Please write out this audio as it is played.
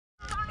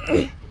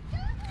Why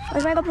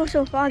is my GoPro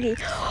so foggy?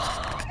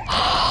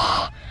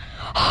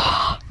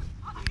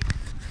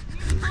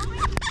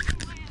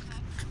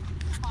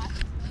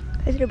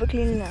 It's super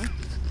clean now.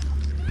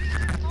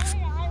 I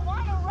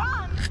want to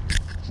run.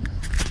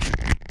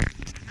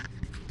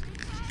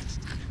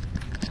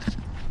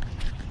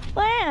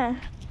 Where?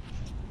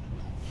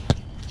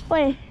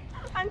 Wait.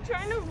 I'm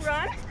trying to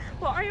run,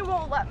 but Arya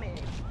won't let me.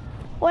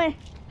 Wait.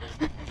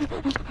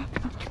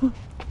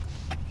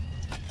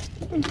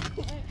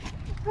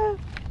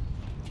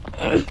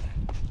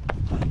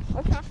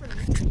 What's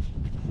happening?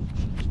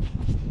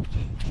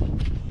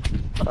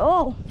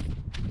 Oh.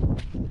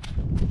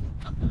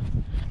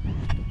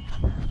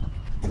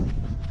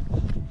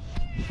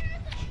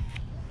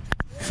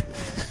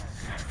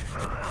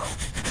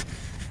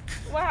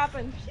 What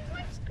happened? She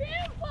wants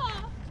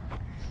Grandpa.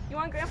 You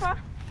want Grandpa? Oh,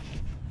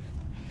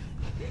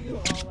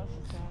 that's so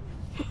sad.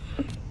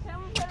 Tell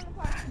him to put in the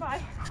park.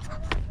 Bye.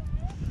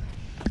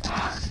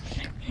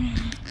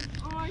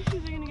 Oh, our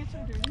shoes are gonna get so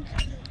dirty.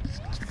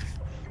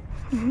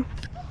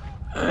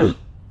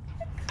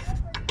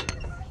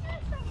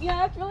 Yeah,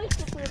 that's really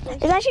slippery.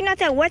 It's actually not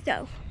that wet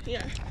though.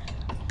 Yeah.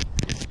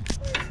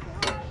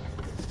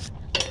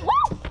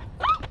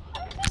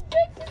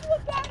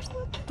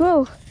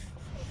 Whoa.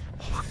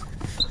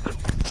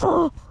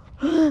 Oh.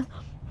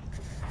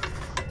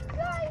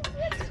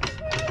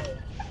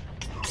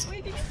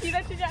 Wait, did you see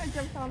that? She just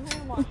jumped on her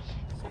and watch.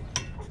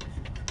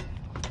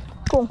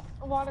 Cool.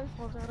 The water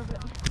falls out of it.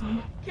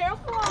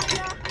 Careful,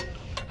 Anya.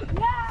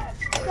 Yes!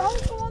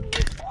 Don't go on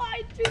the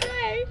slide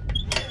today.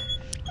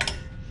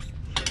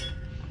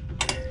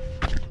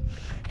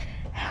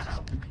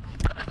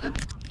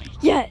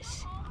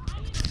 Yes.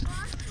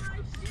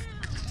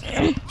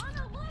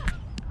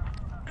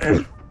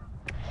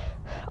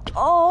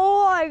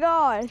 Oh my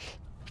gosh.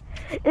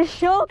 It's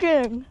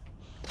choking.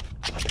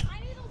 I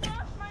need to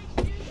wash my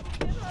shoes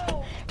too.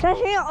 That's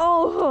it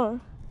over.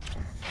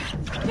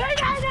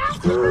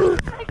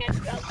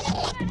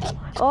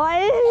 Oh,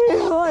 I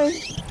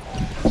didn't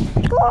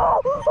oh,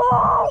 oh,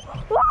 oh,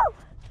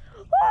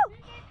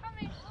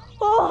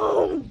 oh,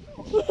 oh,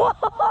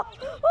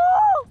 oh.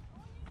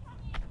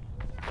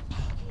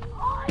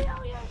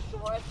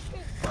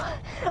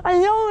 I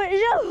know,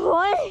 it's just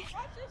funny.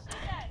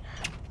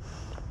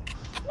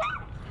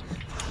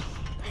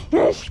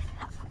 Yes.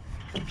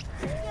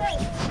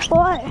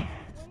 What?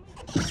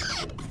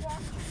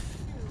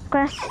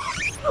 Grass.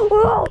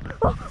 Whoa.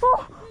 Oh,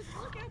 oh.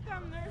 Look at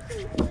them, they're so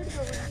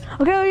weird.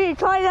 Okay, we need to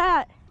try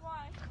that.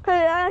 Why? Cause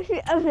it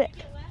actually does it.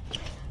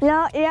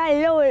 No, yeah, I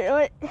know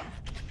it.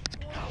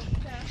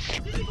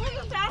 Did you go to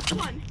the fast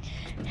one?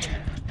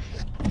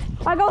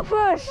 I go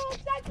first. Go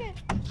second.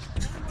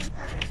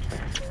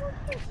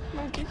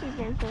 My Jesse's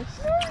going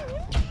first.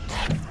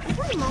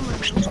 Where's Mama?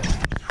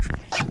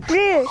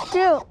 3, 2,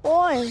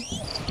 1.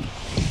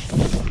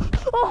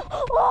 Oh,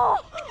 oh,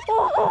 oh,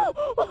 oh,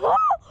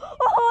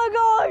 oh my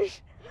gosh.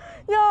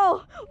 No.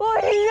 No.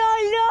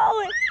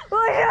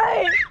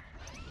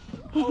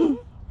 Oh,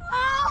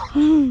 I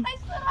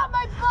slid on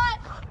my butt.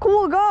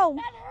 Cool, go.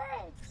 That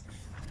hurts.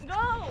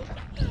 Go.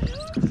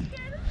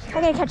 I'm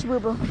gonna catch a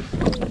boo-boo.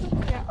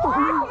 Yeah. Oh,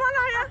 come on,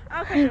 Arya.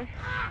 Okay.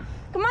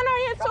 Come on,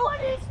 Arya. It's Someone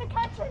needs to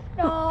catch it.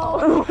 No.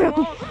 Oh,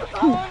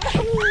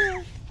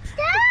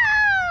 No.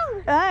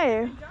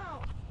 Hey.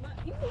 no.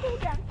 You can go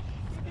down.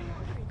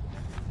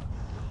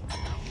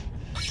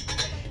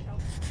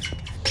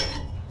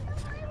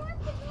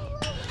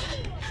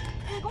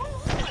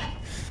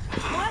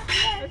 What?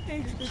 Let's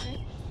change it, Susie.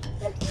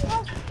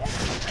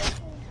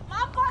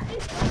 My butt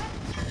is wet.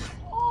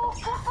 Oh.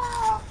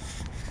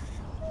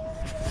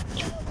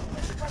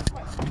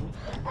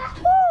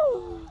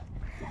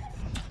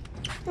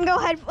 Woo. Go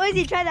ahead.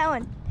 Lizzie, try that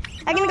one.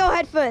 I'm gonna go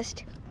head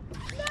first.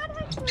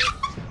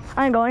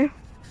 I'm going.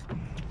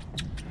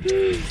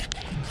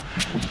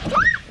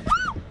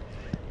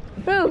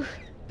 Move.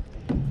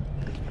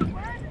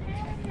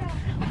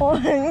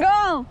 Hold and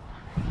go.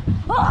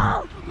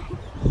 Oh!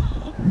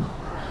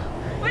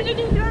 What did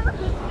you do?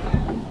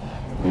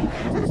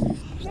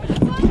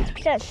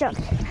 That sucks.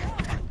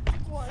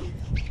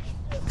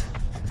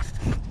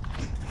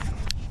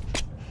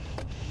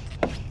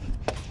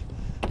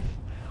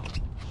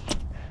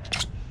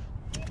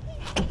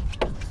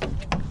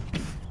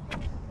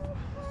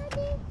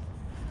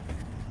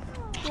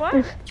 What?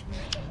 Okay,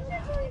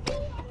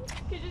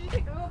 did you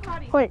take a little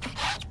potty? Wait.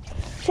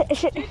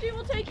 Shit. Gigi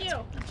will take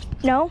you.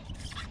 No.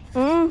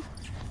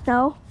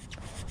 No.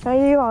 No,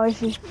 you always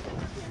see.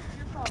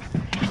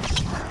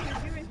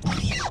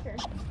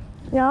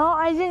 No,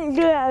 I didn't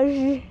do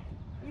it.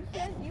 You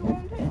said you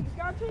won't take. You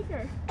gotta take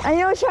her. I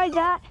never tried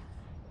that.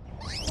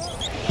 Who's gonna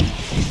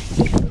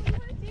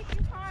take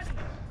your potty?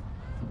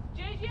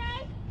 JJ,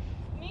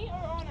 me,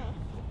 or Anna?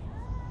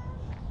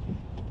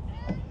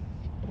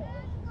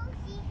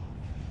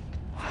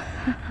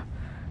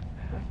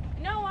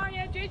 No,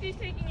 Arya. JJ's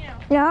taking you.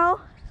 No.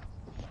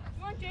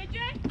 You want JJ?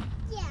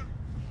 Yeah.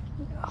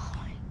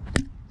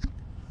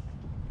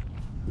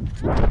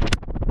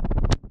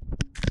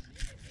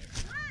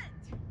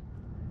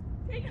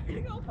 Take her to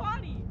go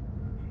potty.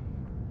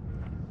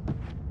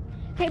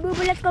 Okay, Boo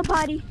Boo, let's go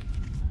potty.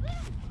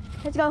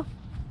 Let's go.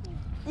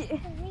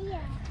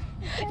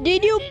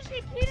 Did you?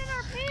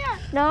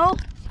 No.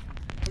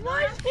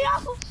 Let's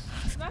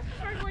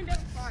start going down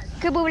the slide.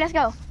 Okay, Boo Boo, let's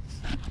go.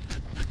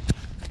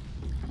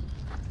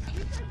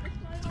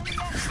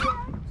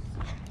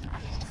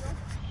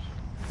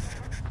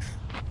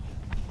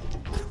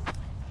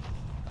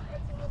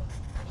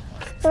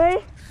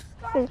 Ready?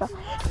 Let's go.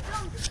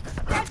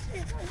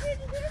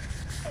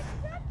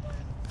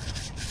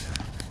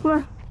 Come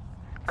on.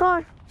 Come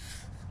on.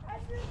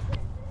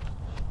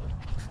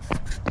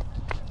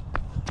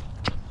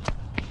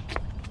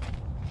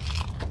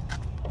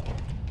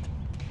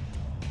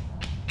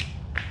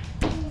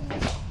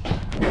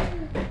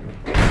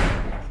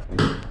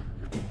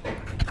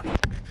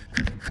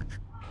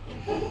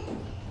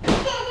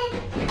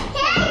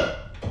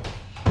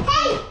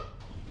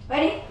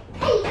 Ready?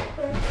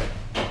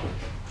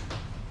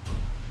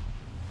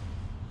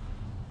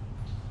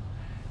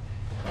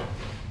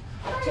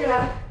 Turn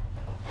around.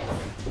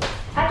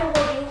 I have to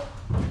hold you.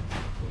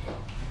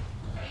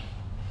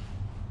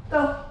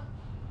 Go.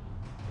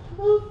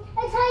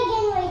 Let's try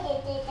again later,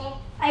 Dad.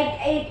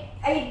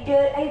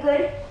 Are you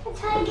good? Let's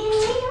try again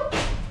later.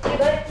 Are you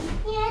good?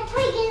 Yeah, let's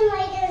try again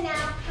later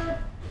now.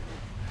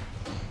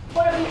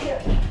 What are we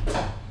doing?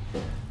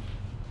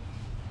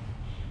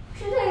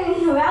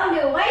 Something around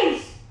your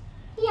waist.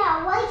 Yeah,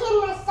 like in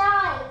the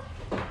side.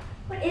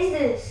 What is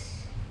this?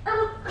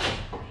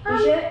 Your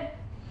shirt?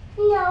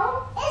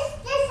 No, it's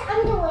this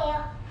underwear.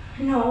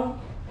 No.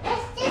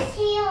 It's this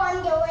here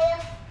underwear.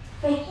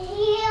 Wait.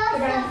 Here's Put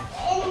the down.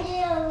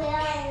 underwear.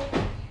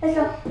 Let's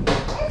go.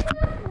 It's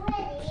not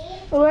ready.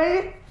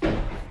 Ready?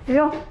 Let's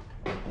go.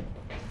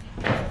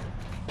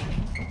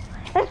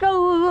 Let's go,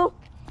 Boo Boo.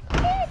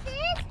 This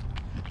is.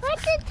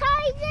 Let's just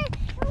tie this.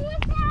 And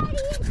what's out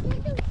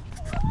here?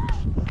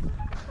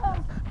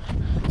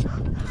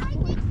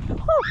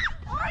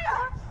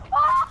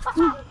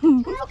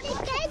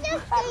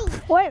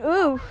 What?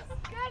 Ooh.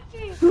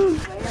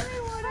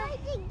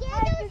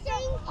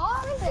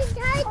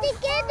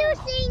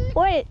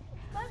 What?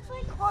 Let's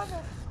play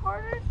Carter.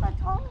 Carter's the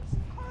tallest.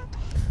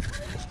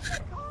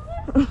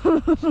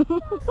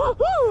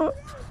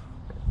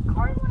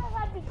 Carter would have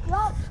had the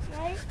gloves,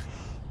 right?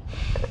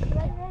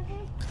 Right,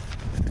 Reggie?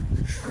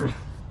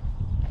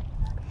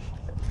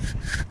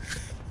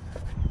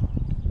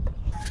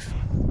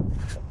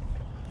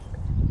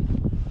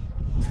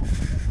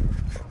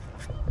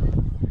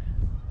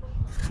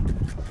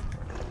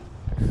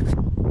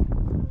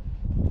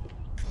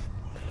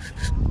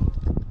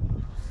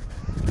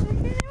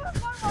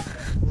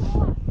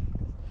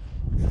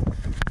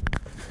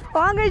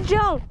 I'm gonna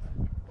jump.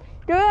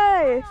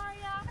 3,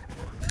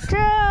 2,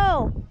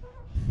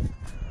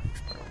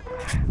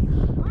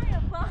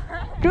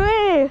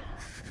 3,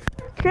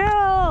 2.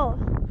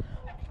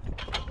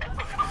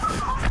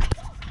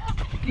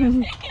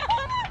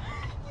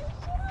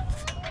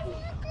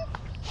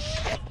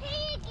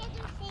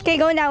 Okay,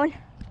 going that one.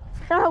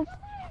 No.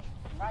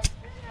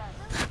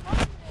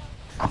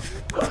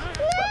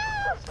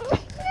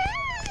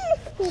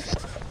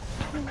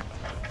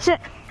 Sit.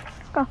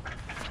 Go.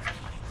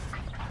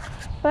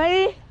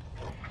 Ready?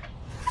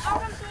 I'm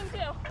gonna swim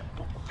too.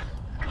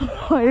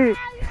 Ready.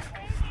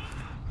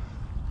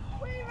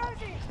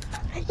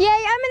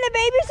 Yay, I'm in the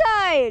baby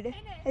side.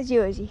 That's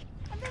you, Izzy.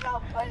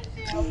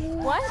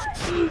 What?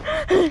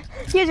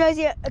 Here's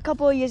Rosie a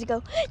couple of years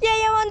ago.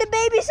 Yay, I'm on the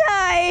baby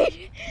side.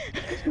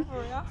 For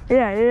real?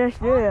 Yeah.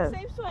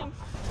 Same swing.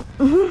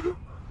 Mhm.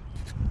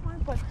 My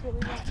butt's really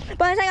wet.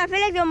 But it's like, I feel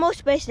like they're most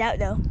spaced out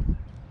though.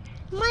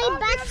 My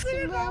butt's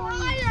really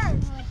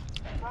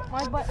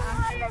My butt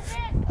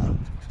actually.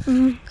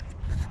 Mhm.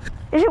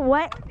 Is it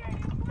wet?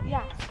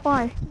 Yeah,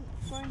 Why?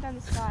 going down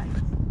the slide.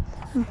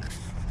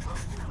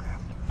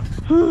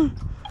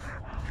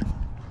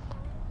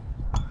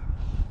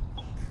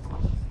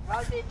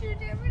 How did you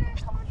do it?